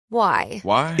Why?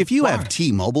 Why? If you have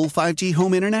T-Mobile 5G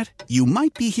home internet, you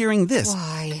might be hearing this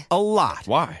Why? a lot.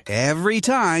 Why? Every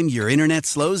time your internet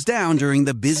slows down during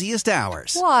the busiest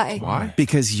hours. Why? Why?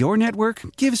 Because your network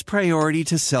gives priority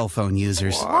to cell phone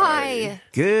users. Why?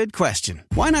 Good question.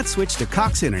 Why not switch to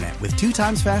Cox Internet with 2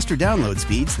 times faster download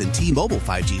speeds than T-Mobile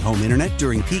 5G home internet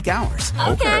during peak hours?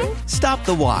 Okay. Stop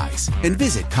the whys and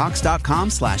visit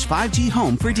cox.com/5G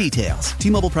home for details.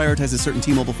 T-Mobile prioritizes certain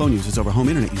T-Mobile phone users over home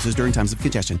internet users during times of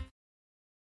congestion.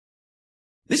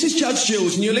 This is Judge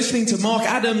Jules, and you're listening to Mark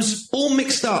Adams, All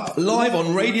Mixed Up, live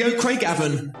on Radio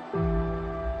Craigavon.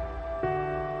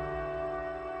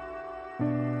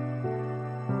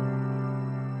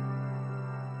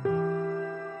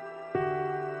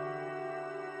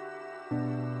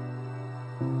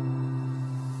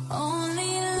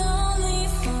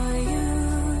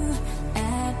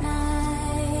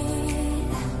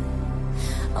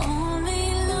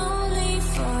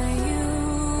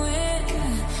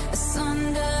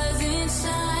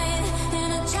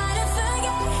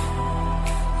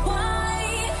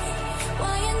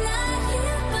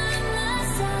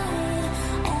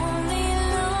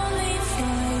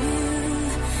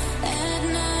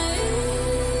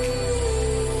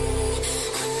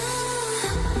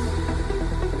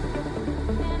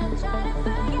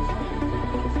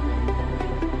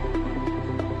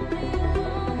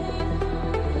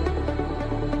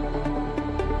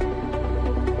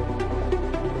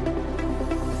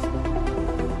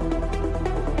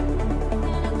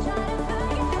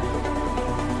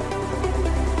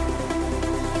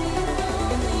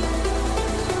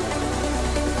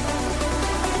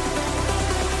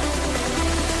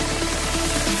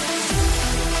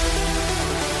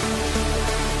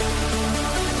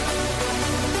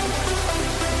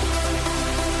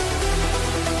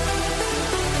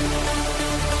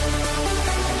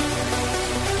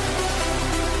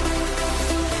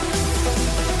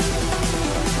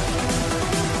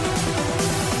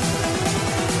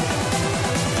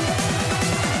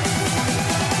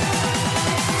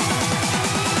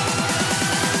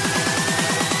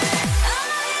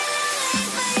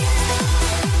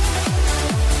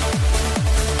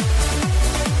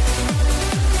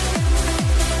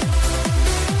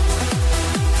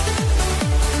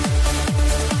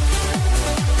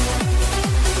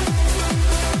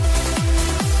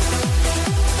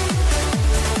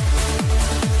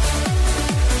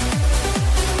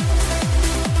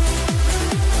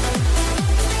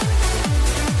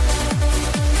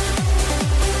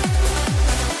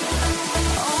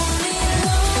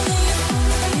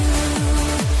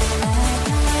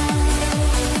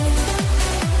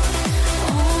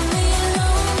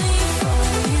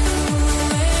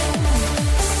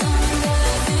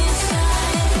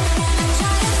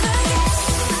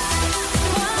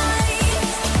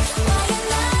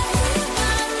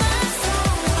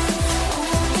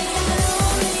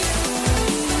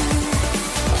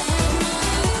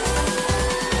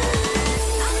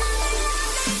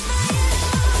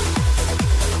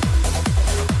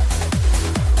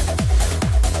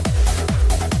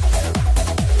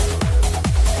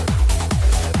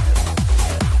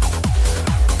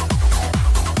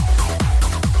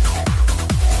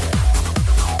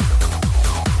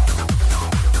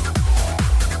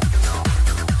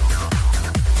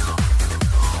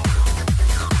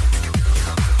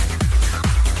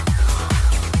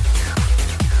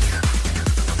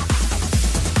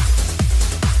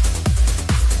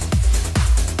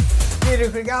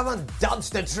 Gavin, Dance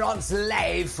to Trance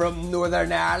live from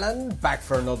Northern Ireland, back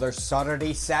for another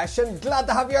Saturday session. Glad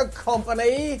to have your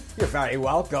company. You're very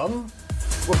welcome.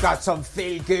 We've got some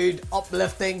feel-good,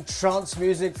 uplifting trance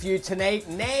music for you tonight.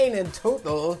 9 in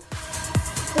total,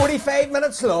 45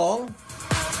 minutes long.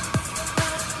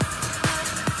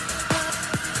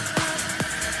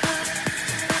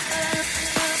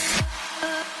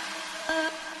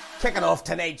 Kicking off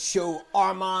tonight's show,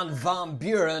 Armand van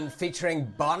Buuren featuring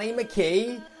Bonnie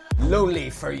McKee.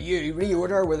 Lonely for You,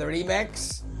 reorder with a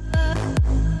remix.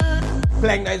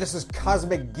 Playing now, this is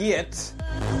Cosmic Gate.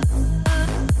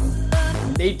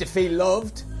 Need to Feel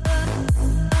Loved.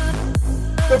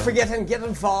 Don't forget and get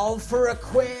involved for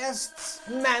requests.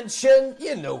 Mention,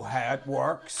 you know how it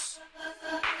works.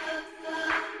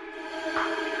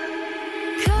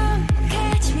 Come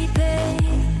catch me, babe.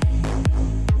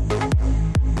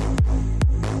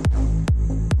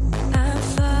 I'm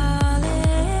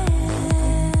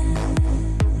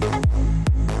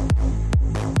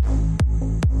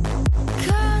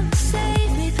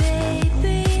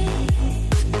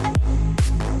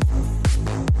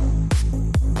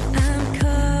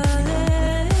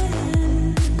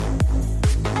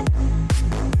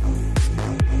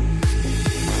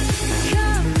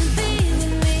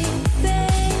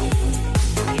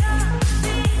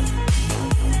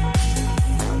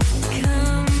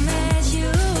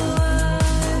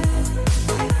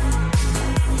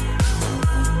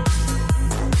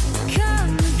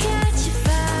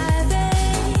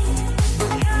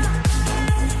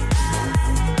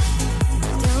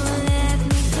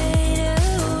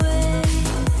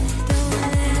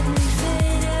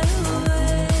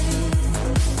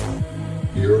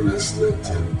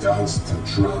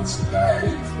to Trance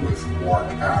Live with Mark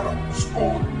Adams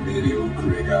on Radio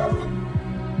Craig Allen.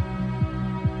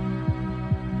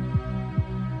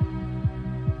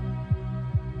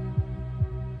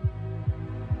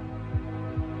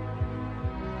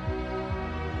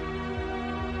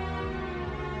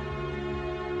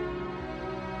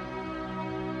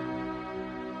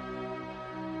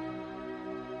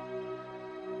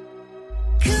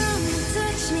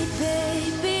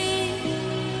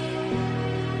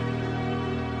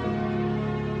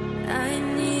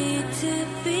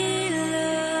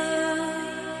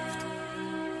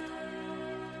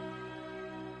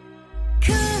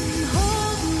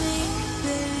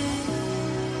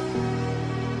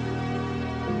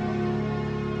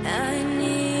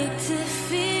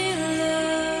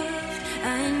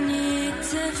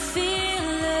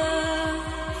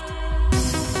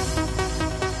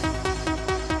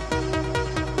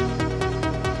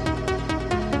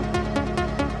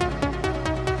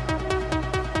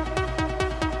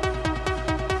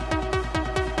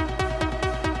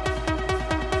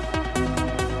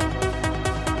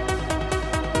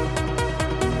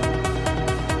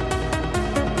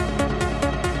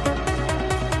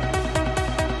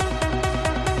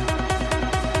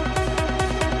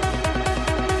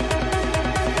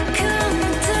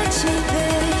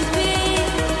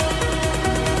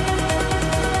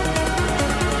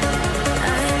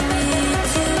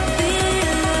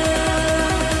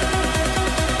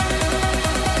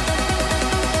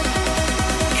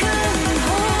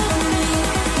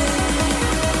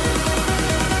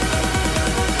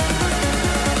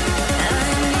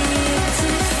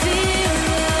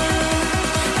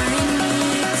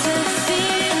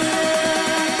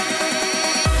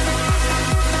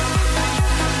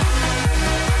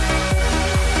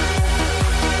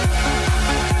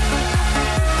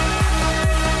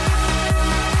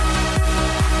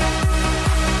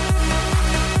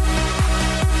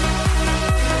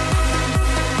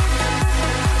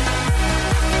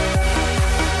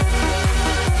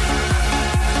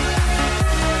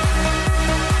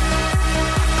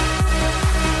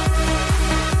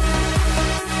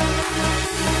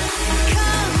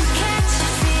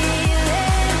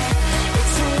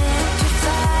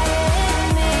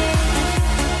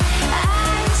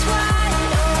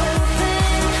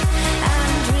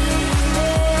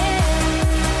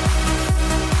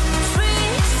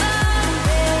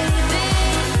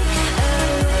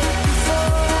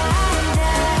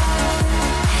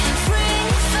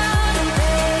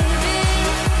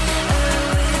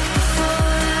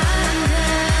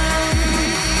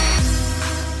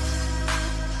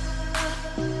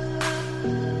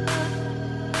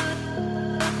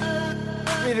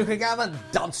 Gavin,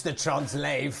 Dance to Trance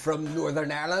Live from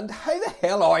Northern Ireland. How the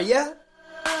hell are you?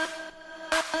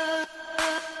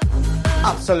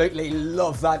 Absolutely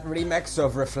love that remix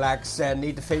of Reflex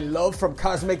Need to Feel Love from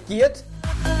Cosmic Gate.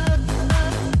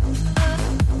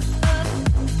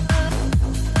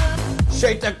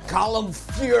 Shout to Colin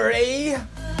Fury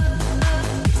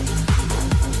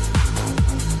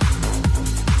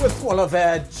with one of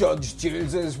Judge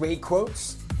Jules's wee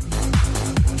quotes.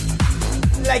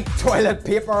 Like toilet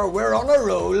paper, we're on a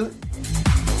roll.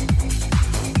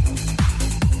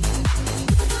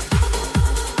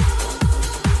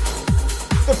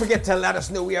 Don't forget to let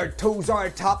us know where your toes are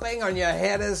tapping and your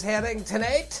head is heading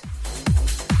tonight.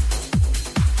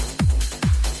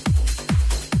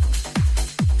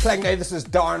 Playing now, this is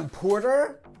Darren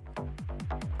Porter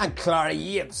and Clara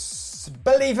Yates.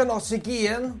 Believe in Us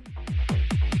Again.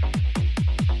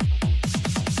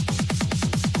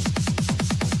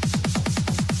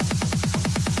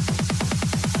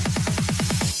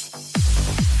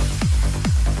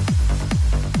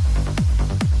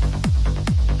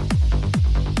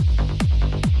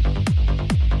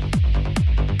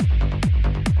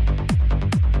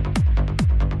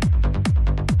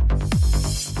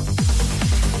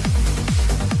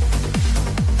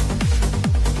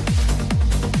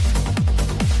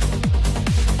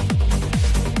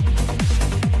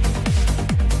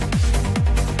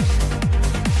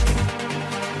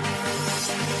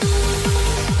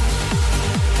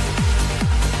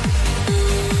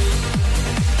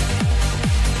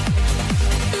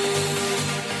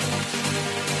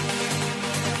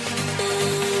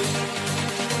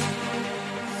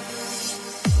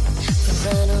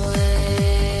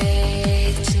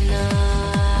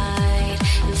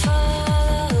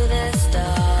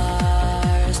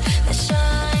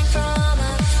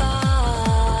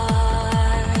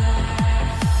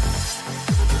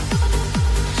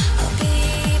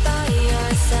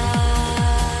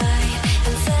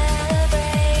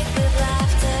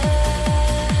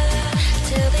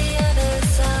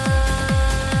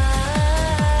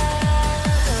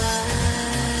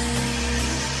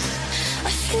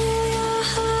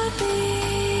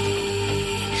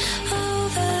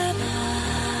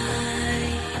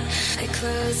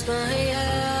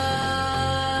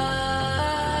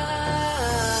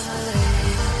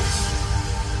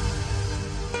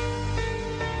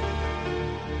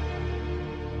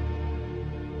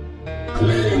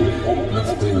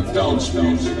 dance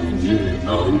music, and you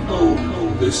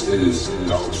know this is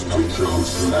Dance to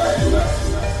Trance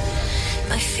Live.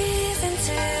 My feet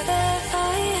into the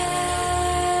fire.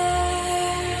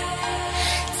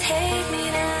 Take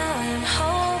me now and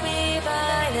hold me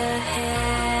by the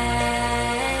hand.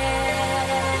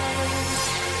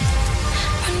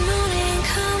 When morning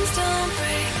comes, don't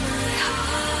break my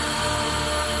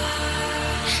heart.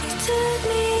 You took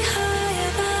me high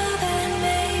above and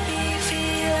made me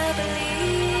feel I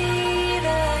believe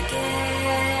again.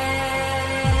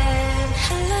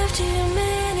 I loved you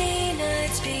many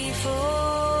nights before.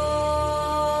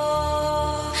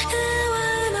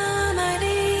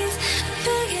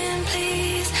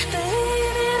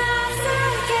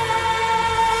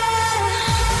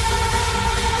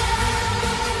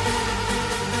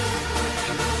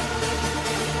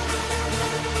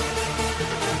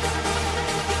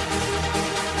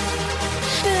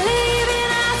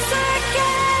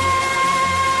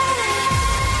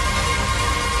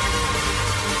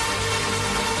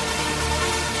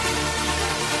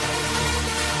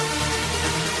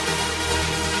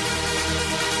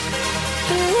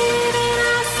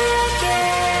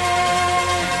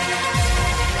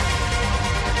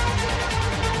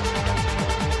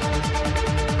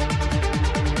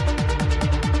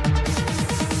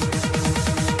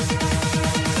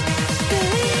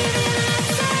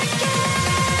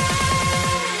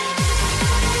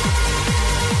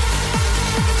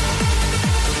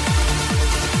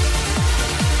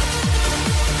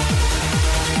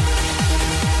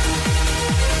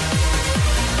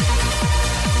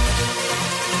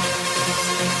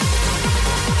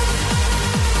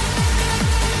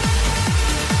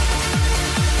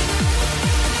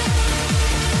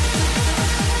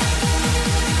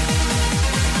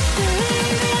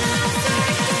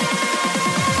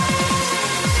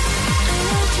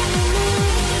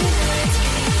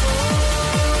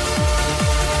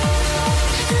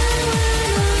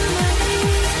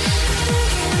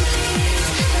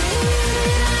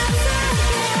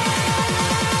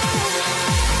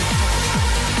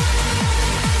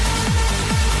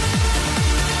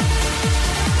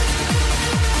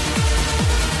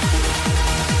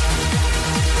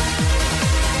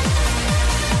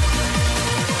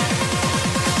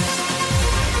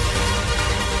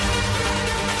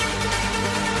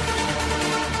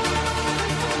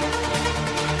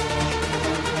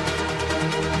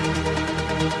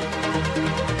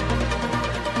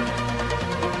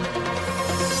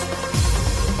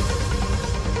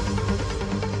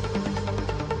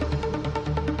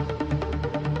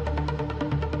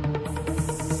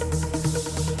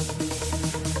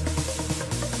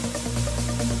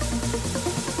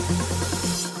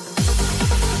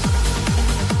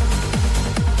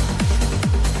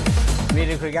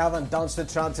 Gavin, Dance to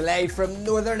Trance Live from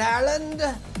Northern Ireland.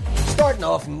 Starting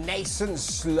off nice and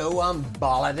slow and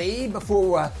ballady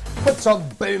before we put some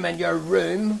boom in your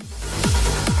room.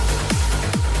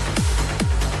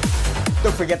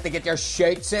 Don't forget to get your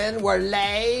shouts in. We're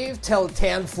live till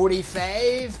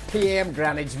 10:45 p.m.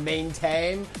 Greenwich Mean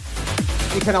Time.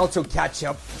 You can also catch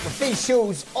up with these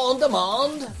shows on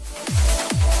demand.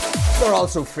 They're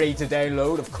also free to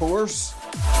download, of course.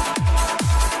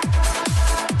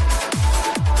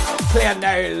 Playing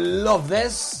now, love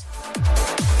this.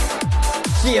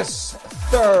 Case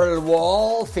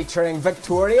Thirlwall featuring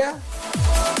Victoria.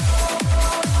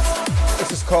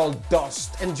 This is called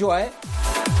Dust. Enjoy it.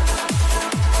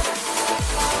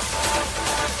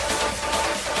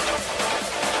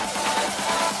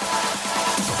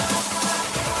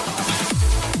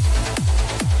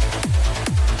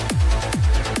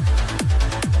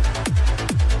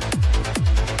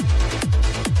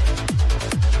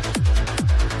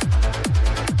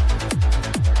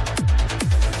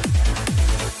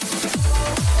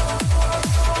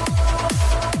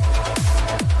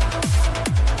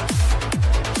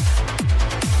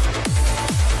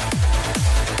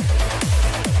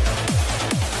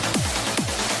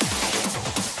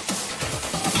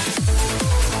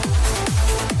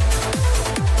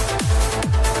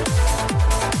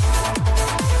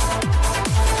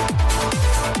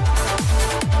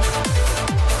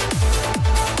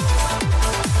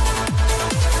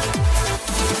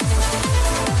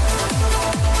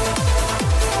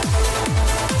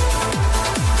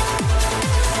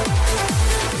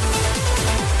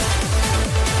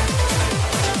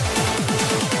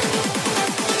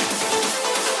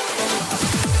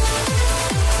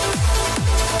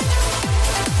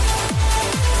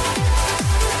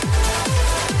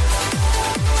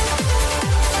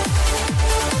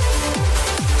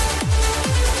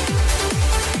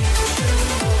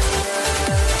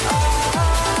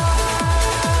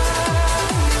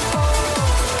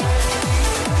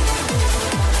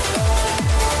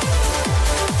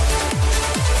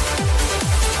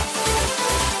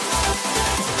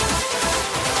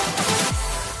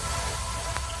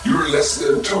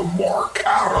 listening to Mark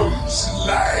Adams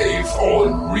live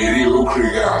on Radio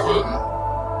Craigavon.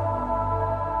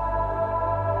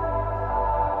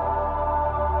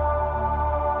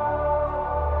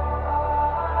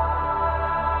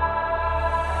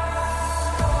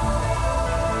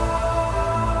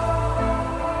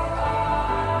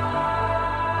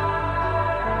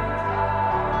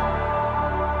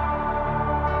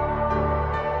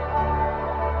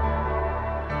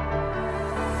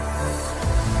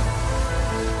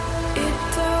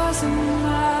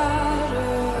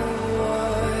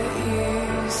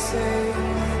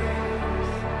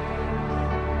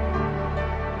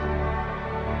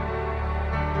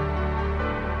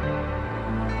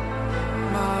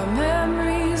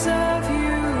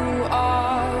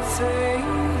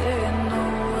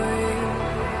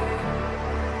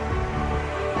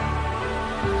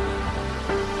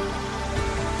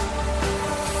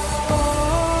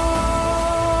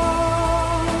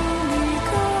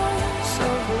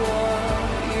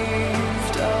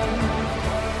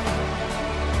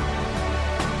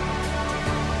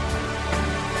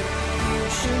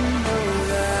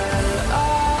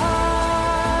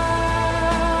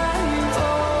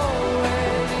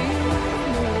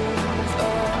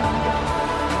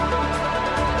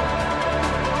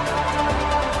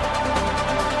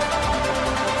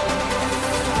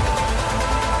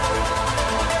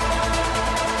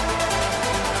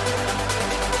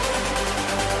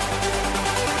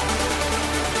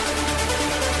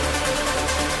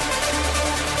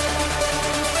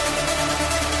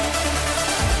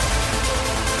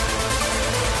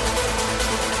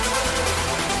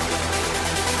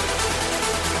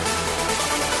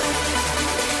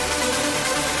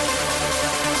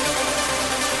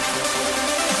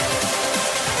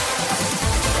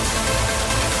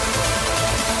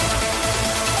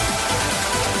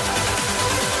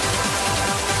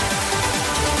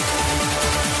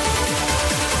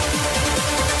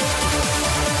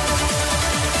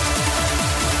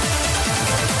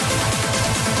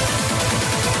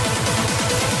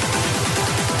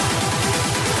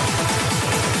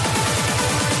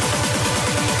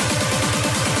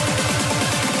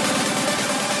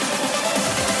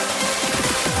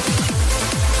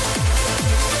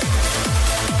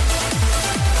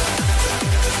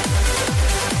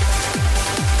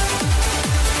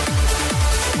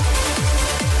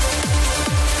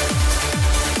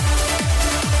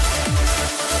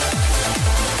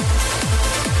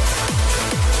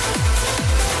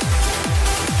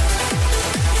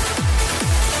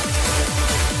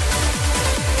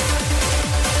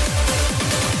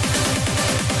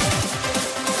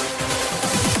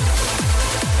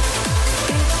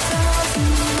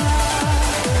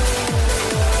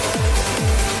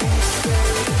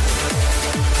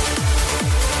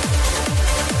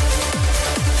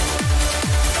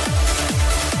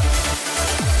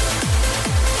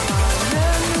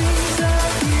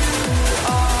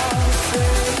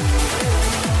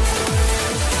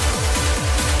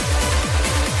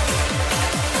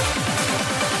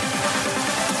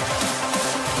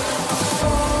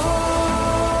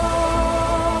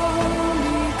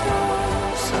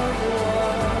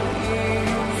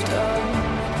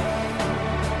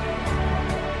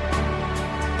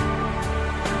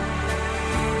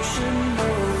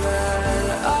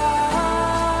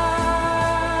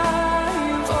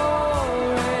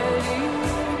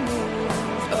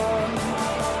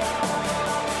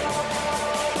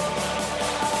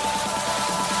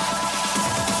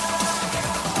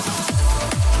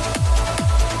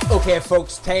 Okay,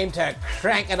 folks, time to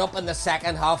crank it up in the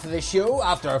second half of the show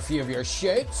after a few of your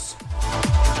shouts.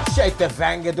 Shout to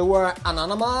Vangador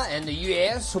Anonima in the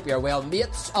US, hope you're well,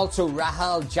 mates. Also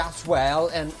Rahal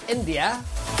Jaswell in India.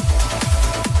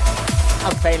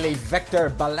 And finally Victor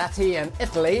Balletti in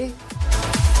Italy.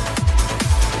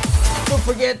 Don't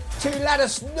forget to let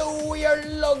us know your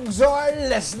lugs are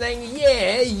listening.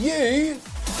 Yeah, you.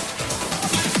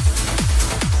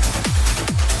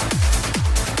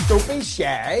 Don't be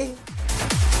shy.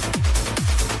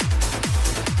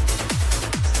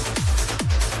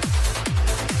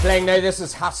 Playing now, this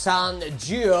is Hassan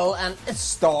Jewel and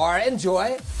Star.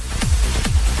 Enjoy.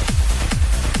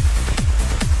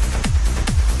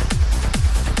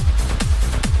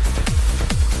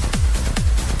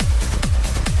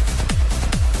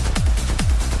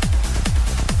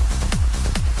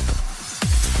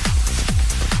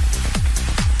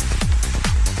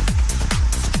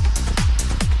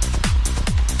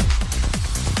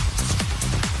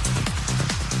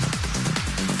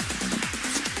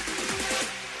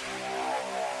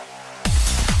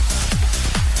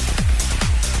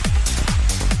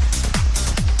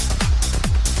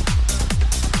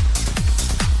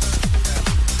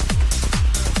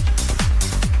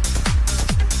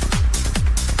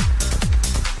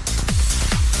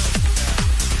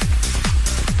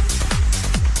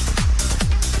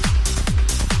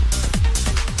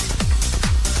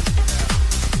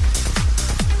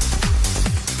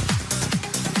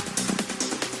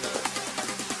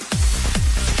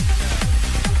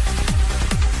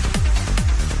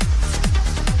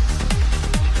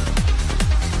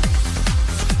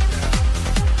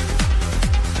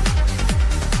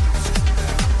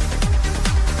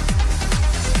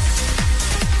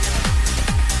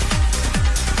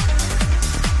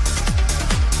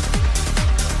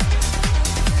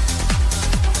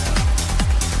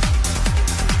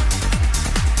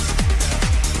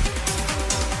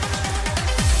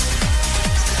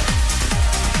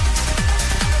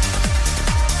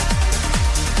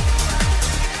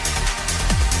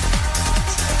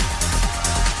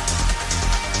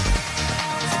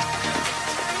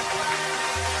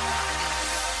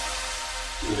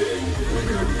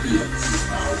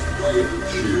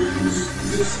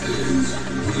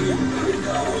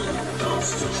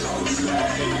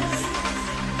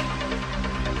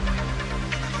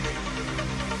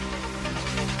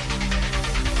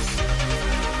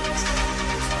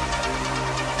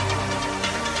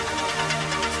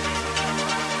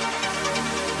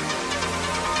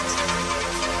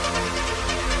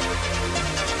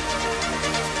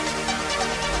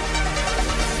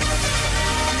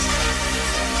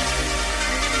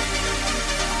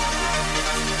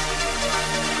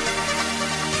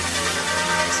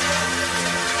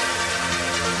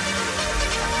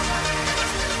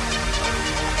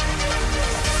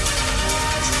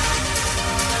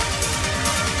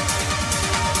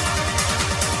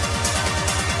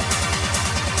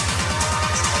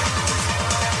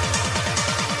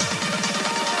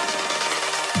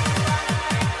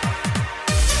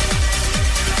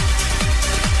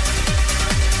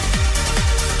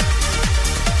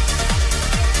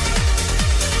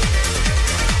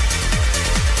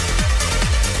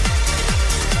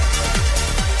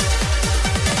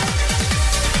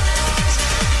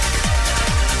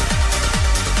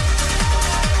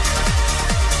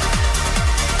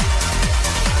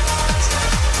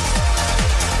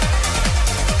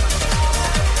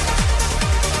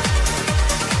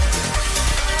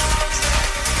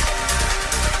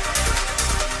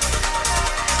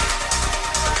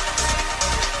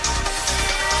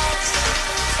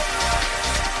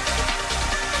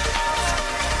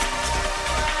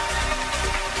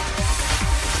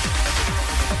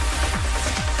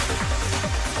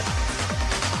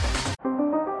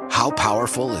 how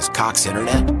powerful is Cox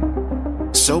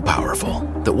Internet? So powerful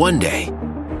that one day,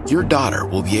 your daughter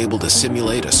will be able to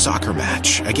simulate a soccer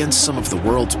match against some of the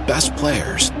world's best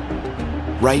players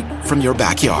right from your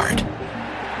backyard.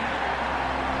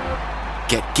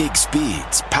 Get gig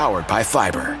speeds powered by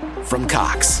fiber from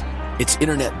Cox. It's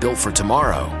internet built for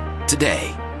tomorrow,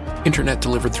 today. Internet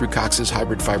delivered through Cox's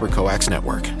hybrid fiber coax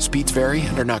network. Speeds vary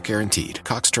and are not guaranteed.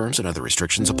 Cox terms and other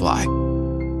restrictions apply.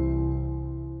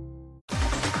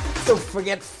 Don't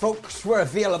forget, folks, we're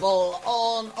available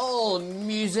on all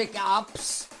music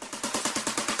apps.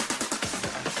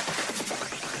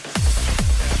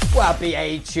 Well, be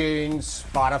iTunes,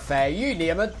 Spotify, you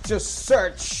name it. Just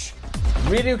search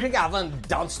Radio Craigavon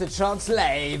Dance to Trance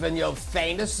Live and you'll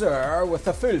find us there with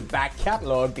a full back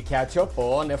catalogue to catch up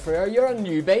on if you're a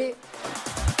newbie.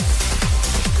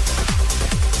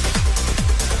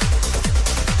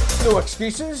 No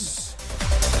excuses.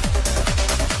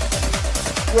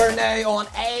 We're now on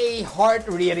iHeart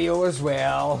Radio as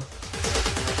well.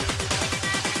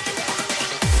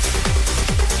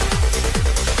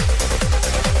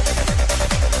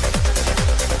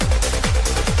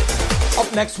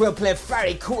 Up next we'll play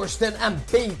Ferry Corsten and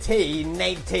BT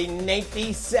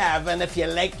 1997. If you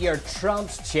like your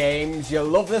trance chimes, you'll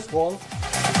love this one.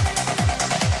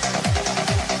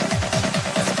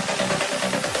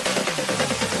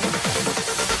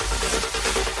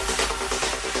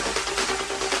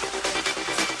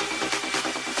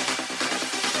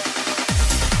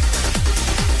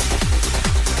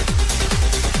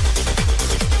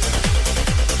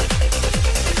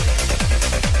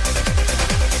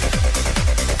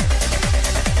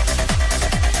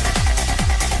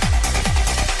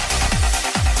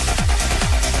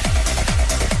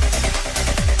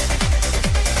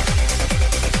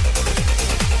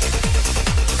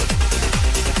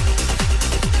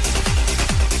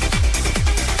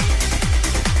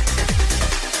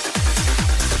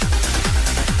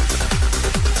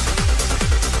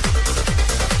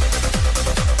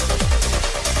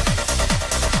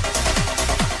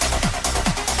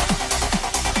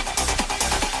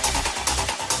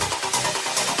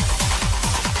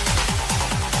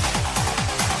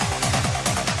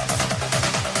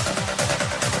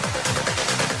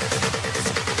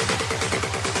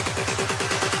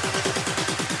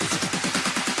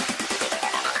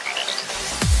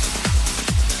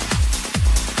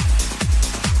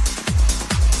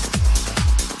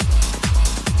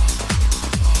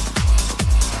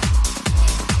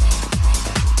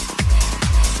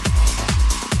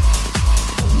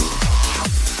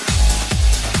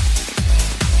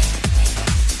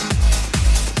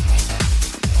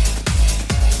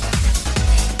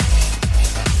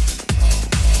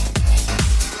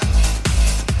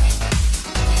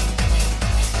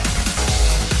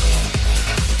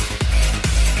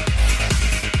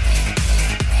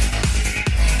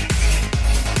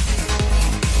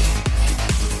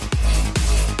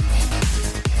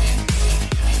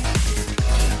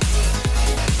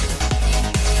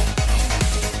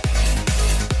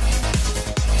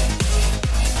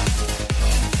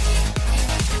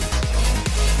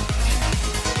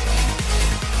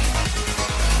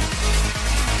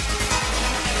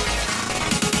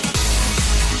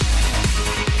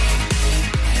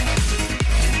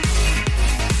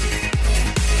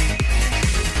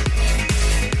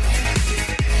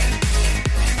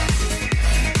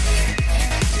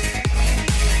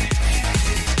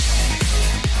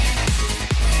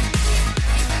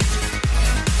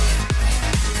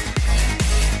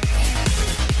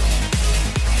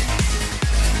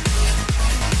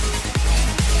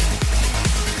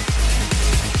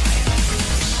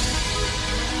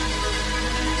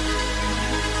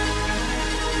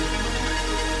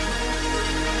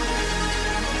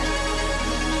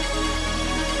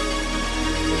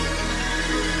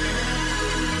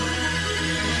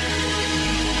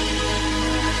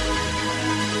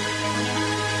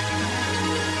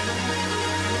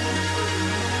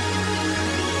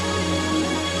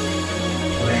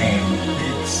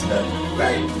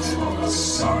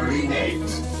 Sorry, Nate.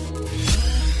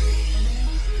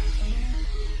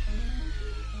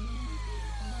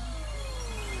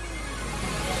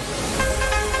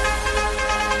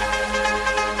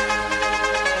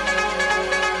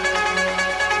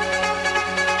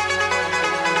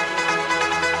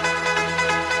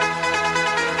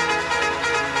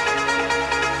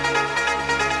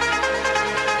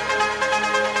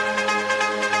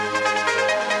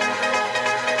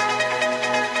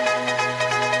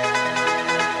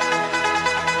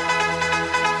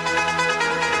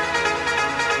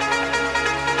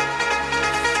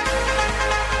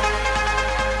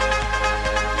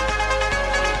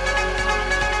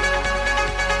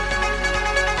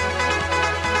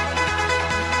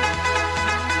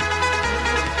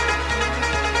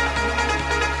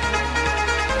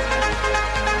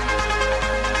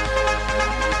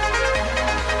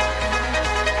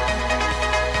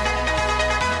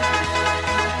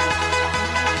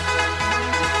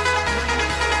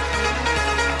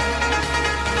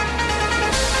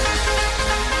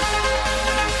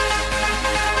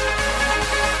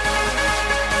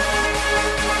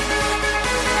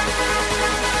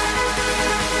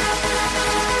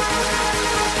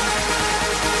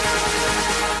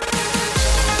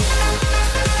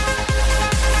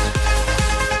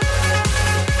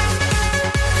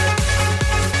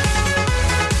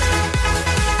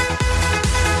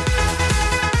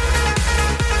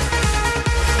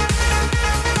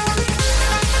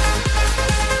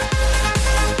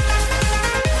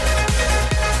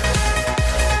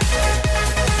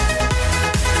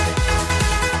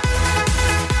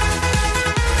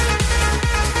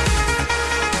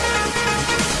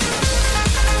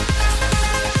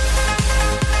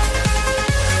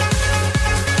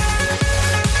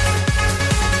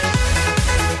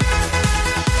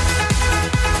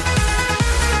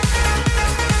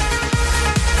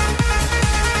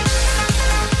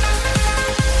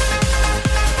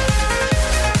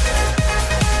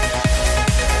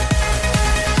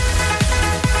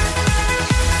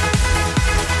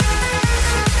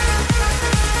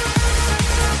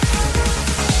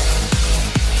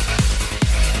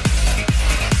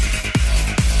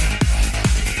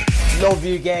 Love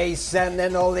you guys sending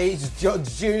in all these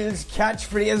Judge Jules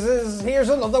catchphrases. Here's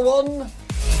another one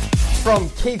from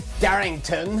Keith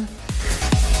Darrington.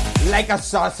 Like a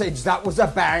sausage, that was a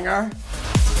banger.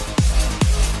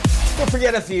 Don't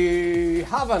forget, if you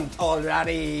haven't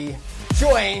already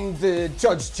joined the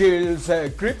Judge Jules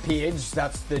group page,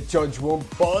 that's the Judge Won't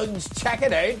Budge, check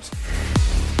it out.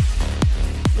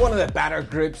 One of the better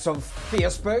groups on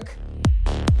Facebook.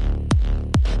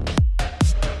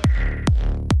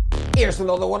 Here's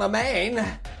another one of mine.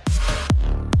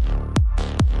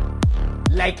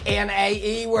 Like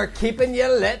NAE, we're keeping you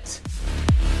lit.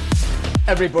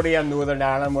 Everybody in Northern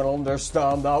Ireland will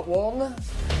understand that one.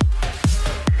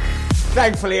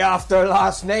 Thankfully, after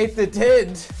last night, they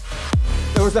did.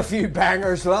 There was a few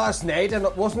bangers last night, and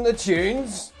it wasn't the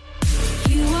tunes.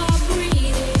 You are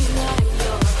breathing out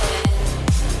your head.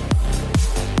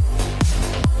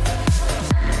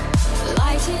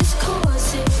 Light is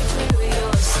coursing through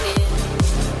your skin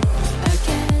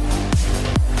again.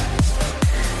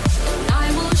 And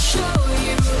I will show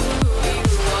you who you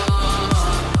are.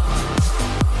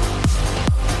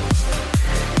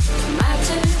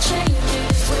 Matter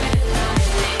changes when I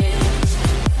live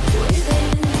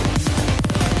within.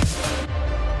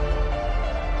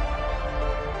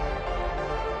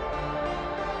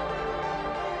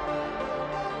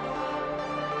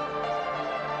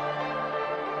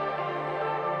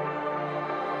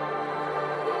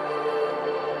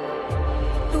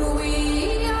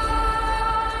 We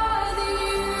are the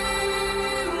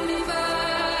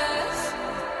universe,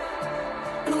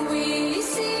 and we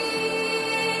see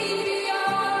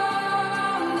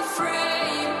beyond the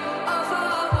frame of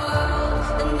our world,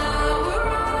 and our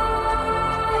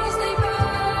eyes they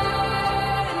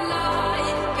burn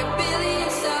like a billion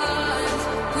suns.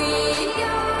 We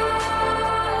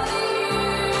are the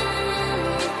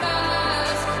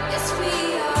universe, yes we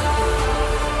are.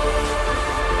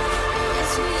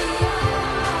 Yes, we are.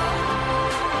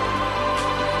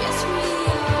 Yes, we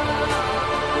are.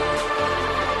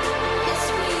 Yes,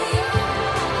 we are.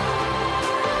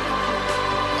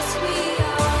 Yes, we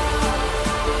are.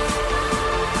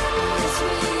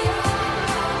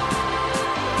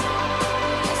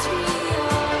 Yes, we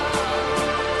are.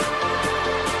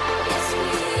 Yes,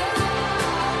 we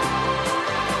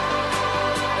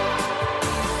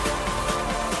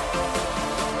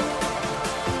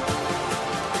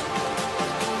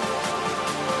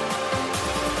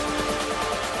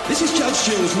This is Judge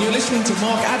Jules, and you're listening to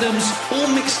Mark Adams, All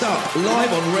Mixed Up,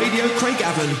 live on Radio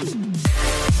Craigavon.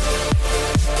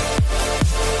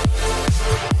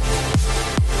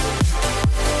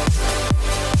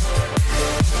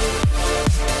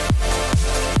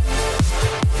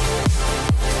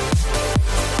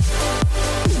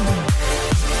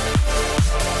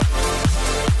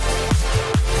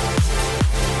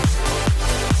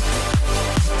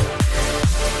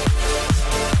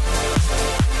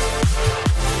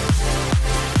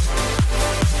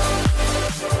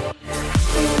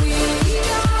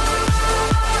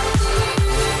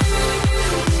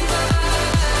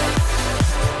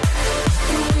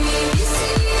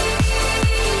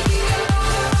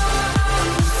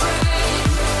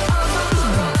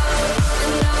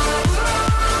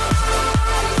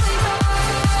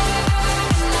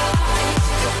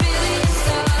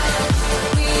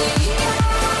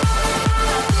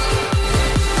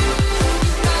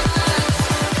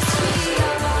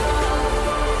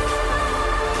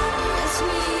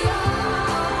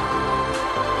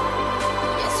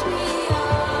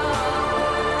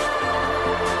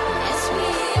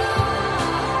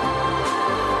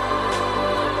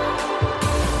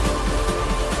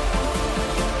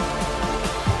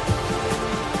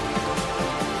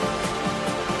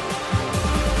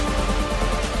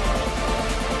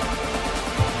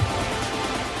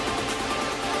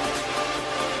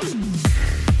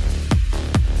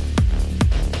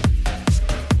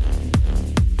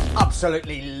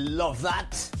 Absolutely love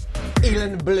that.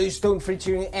 Elon Bluestone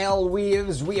featuring L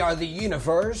Waves, We Are the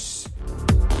Universe.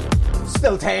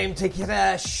 Still time to get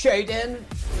a shout in.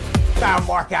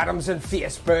 Mark Adams on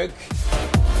Facebook.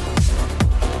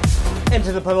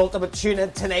 Into the penultimate tune in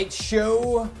tonight's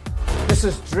show. This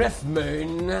is Drift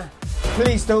Moon.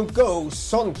 Please Don't Go,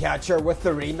 Suncatcher with the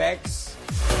remix.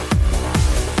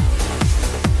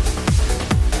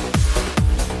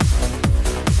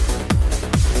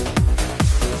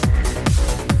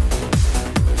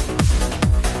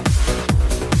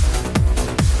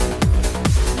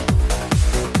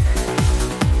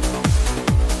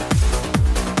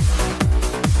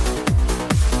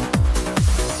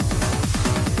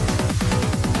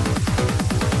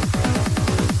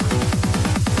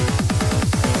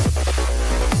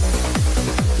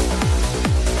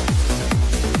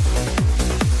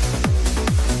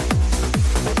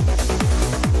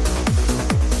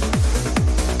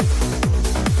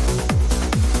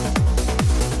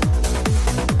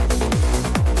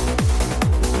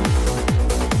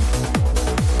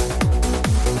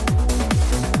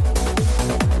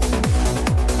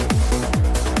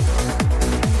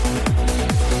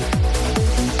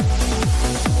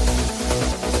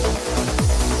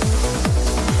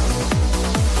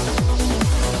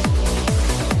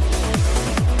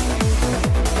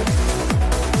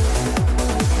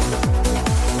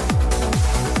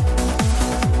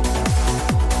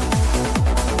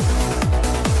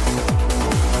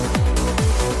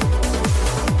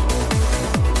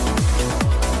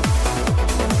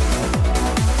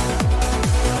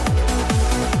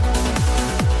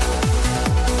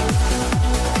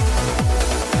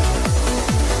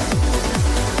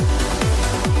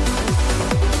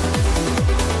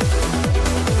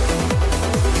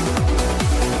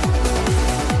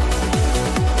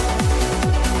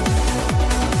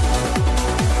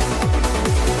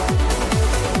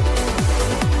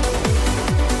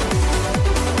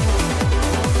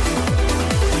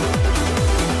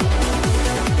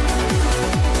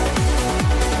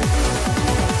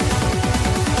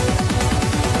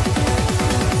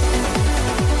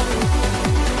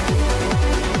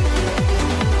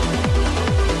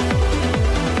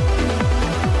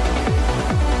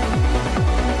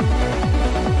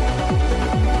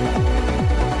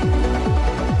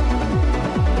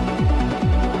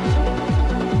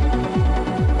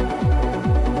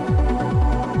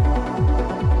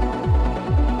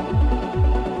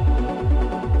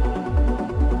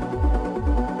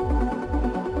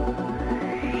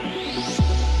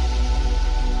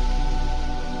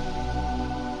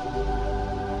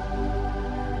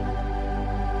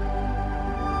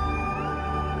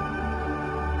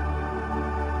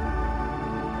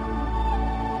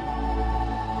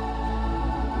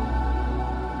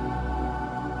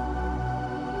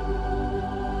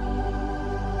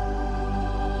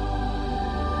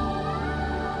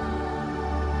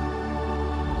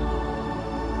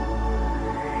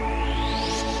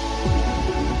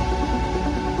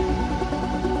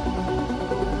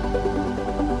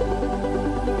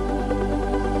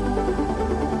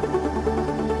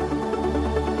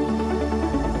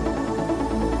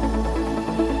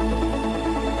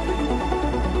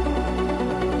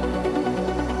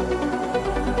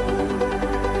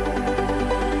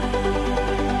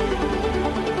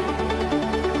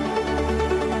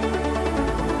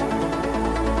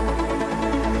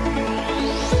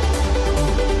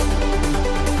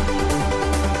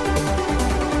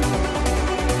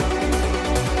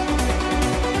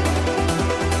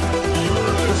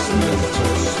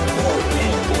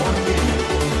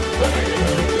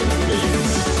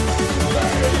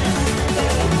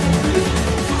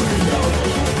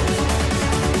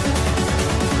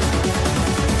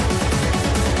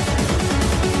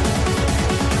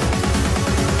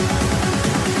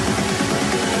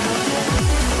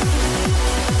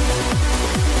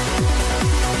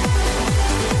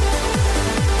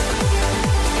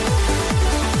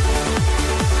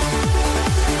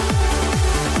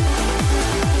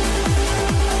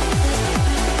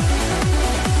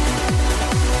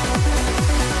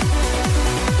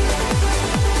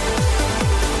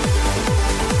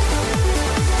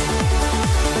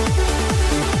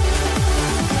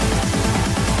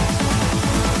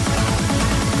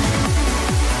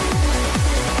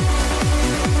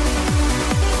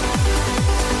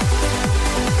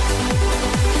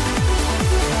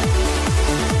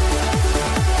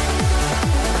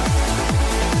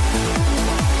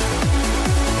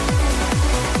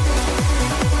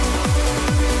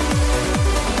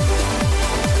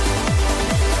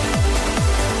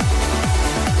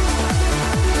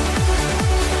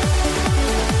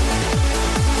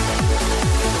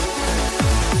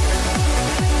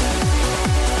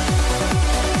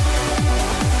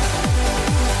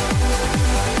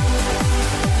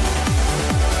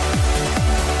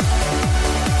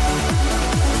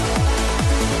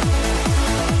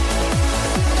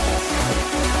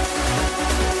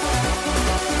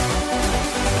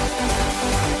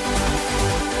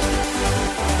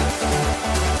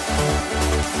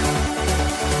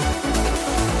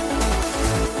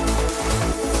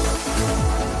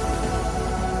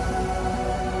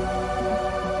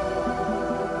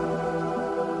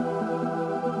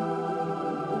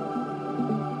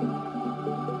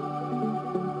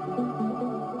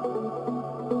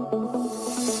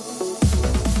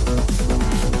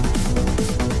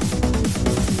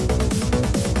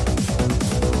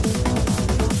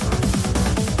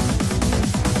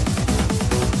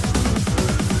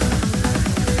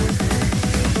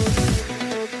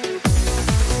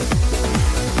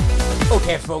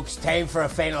 Okay, folks, time for a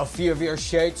final few of your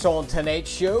shouts on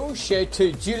tonight's show. Shout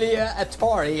to Julia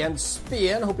Atari in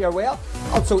Spain, hope you're well.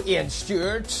 Also Ian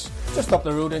Stewart, just up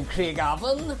the road in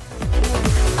Craigavon.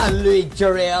 And Louis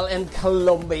Jarrell in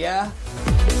Colombia.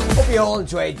 Hope you all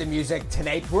enjoyed the music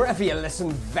tonight, wherever you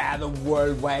listen via the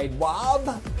World Wide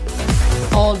Web.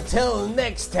 Until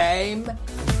next time,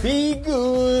 be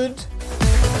good.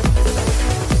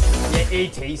 Yeah,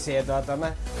 E.T. said that, didn't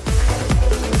I?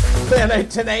 Then out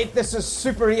tonight, this is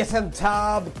Super 8 and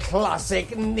Tab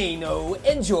Classic Nino.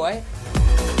 Enjoy.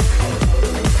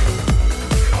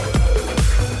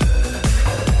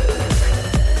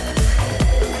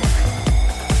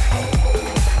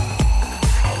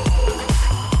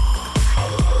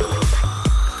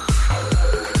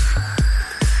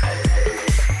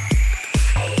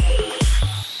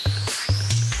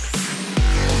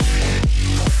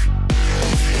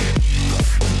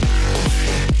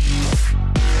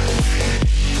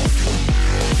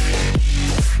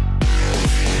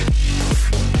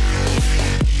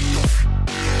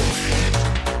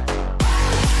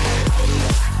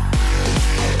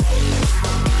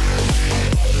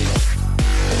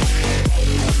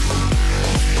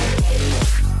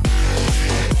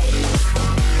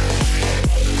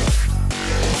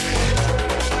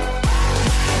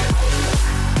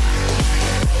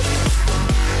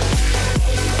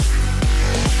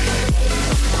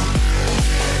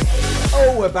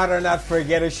 We better not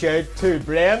forget a shout to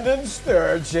Brendan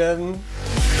Sturgeon,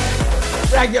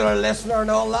 regular listener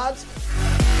and all that,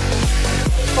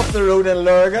 up the road in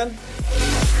Lurgan.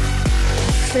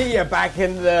 See you back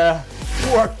in the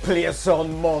workplace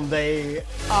on Monday.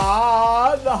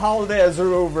 The holidays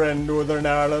are over in Northern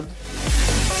Ireland.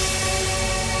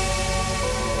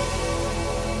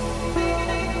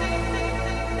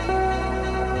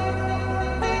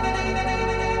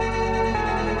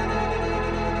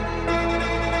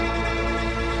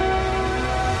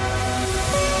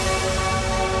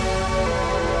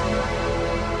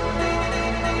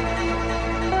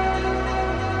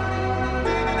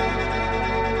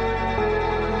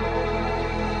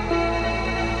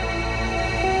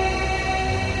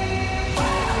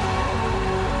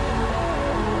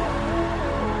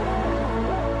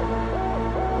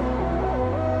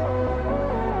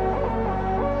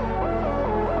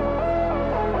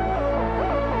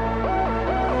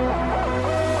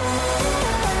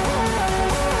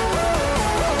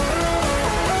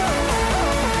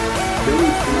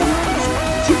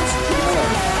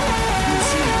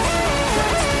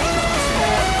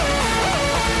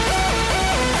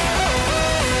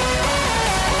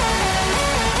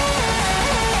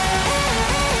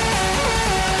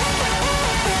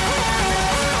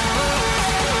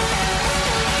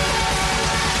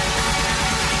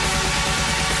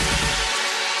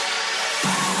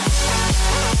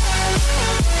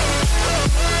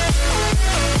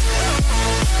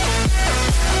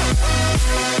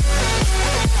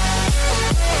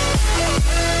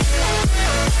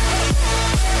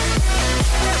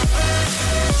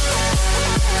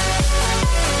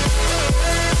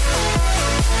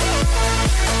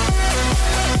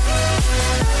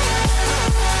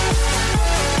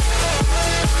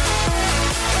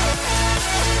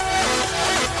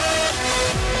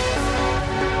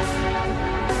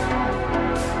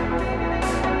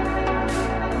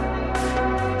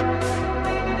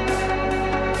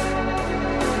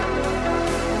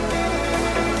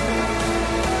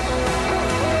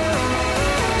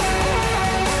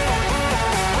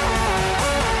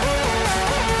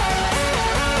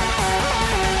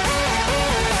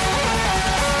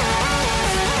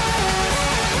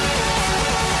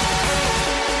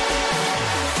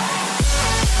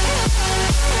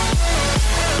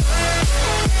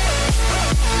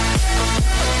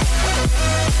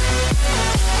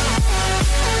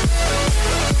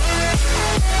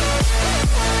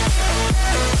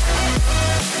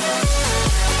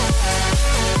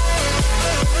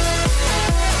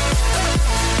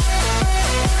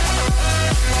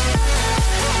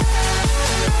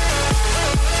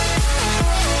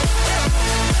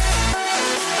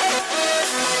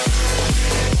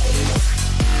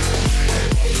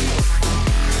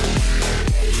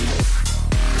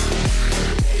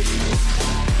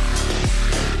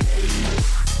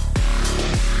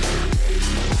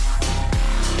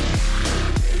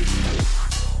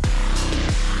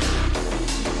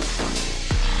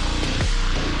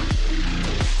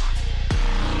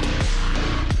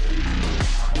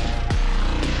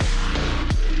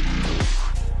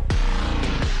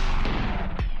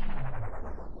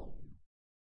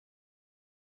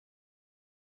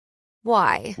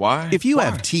 Why? Why? If you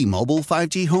have T-Mobile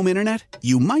 5G home internet,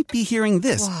 you might be hearing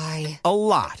this Why? a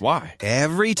lot. Why?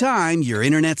 Every time your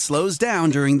internet slows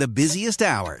down during the busiest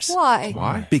hours. Why?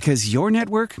 Why? Because your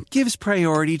network gives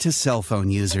priority to cell phone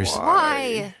users.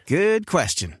 Why? Good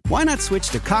question. Why not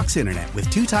switch to Cox Internet with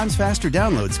 2 times faster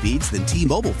download speeds than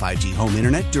T-Mobile 5G home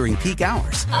internet during peak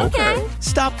hours? Okay.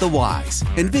 Stop the whys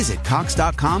and visit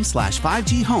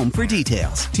cox.com/5G home for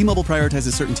details. T-Mobile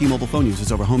prioritizes certain T-Mobile phone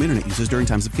users over home internet users during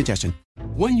times of congestion.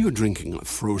 When you're drinking a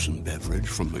frozen beverage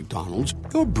from McDonald's,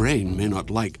 your brain may not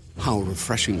like how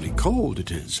refreshingly cold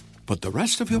it is. But the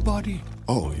rest of your body?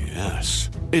 Oh, yes.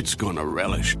 It's gonna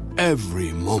relish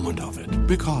every moment of it.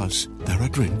 Because there are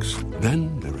drinks.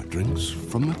 Then there are drinks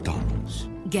from McDonald's.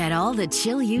 Get all the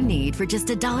chill you need for just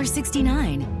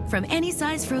 $1.69. From any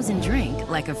size frozen drink,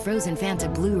 like a frozen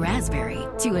Fanta Blue Raspberry,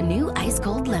 to a new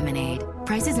ice-cold lemonade.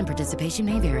 Prices and participation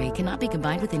may vary. Cannot be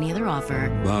combined with any other offer.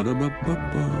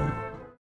 Ba-da-ba-ba-ba.